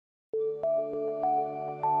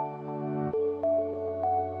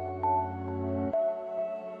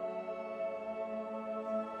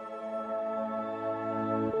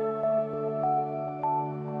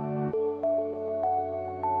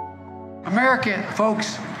America,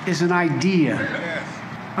 folks, is an idea.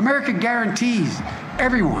 America guarantees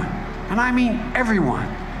everyone, and I mean everyone,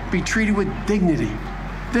 be treated with dignity.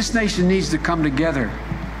 This nation needs to come together.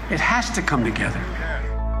 It has to come together.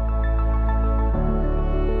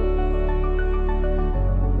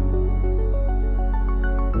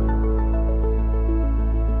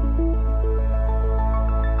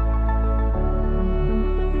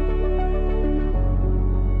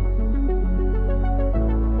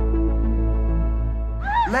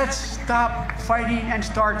 Let's stop fighting and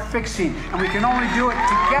start fixing, and we can only do it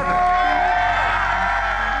together.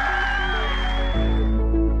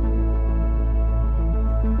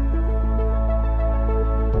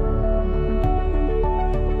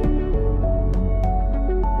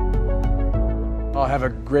 I'll have a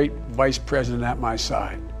great vice president at my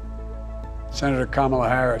side, Senator Kamala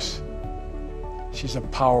Harris. She's a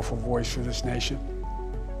powerful voice for this nation.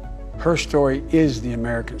 Her story is the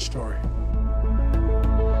American story.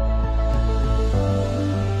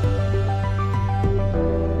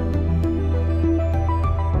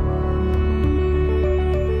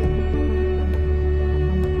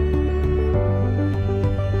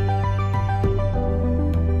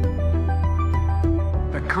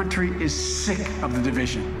 The country is sick of the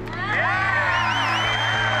division.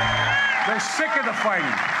 They're sick of the fighting.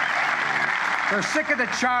 They're sick of the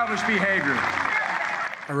childish behavior.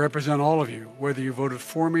 I represent all of you, whether you voted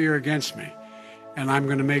for me or against me, and I'm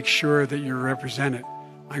going to make sure that you're represented.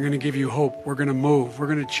 I'm going to give you hope. We're going to move. We're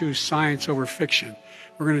going to choose science over fiction.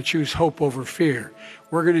 We're going to choose hope over fear.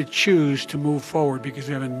 We're going to choose to move forward because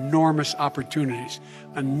we have enormous opportunities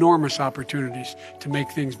to make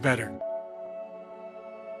things better.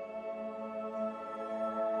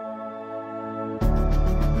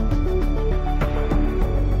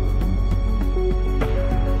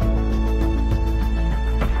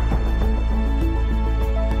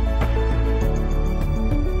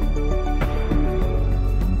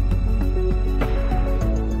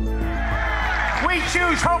 We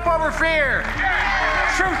choose hope over fear,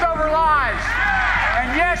 truth over lies,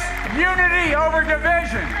 and yes, unity over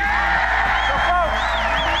division. So folks,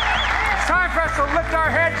 it's time for us to lift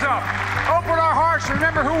our heads up, open our hearts, and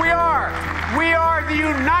remember who we are. We are the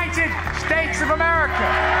United States of America.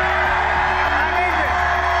 I mean this.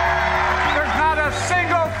 There's not a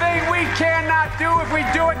single thing we cannot do if we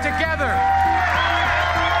do it together.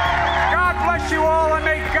 God bless you all, and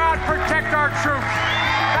may God protect our troops.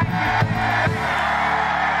 Thank you.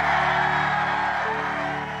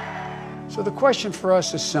 So the question for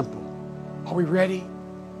us is simple. Are we ready?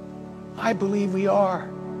 I believe we are.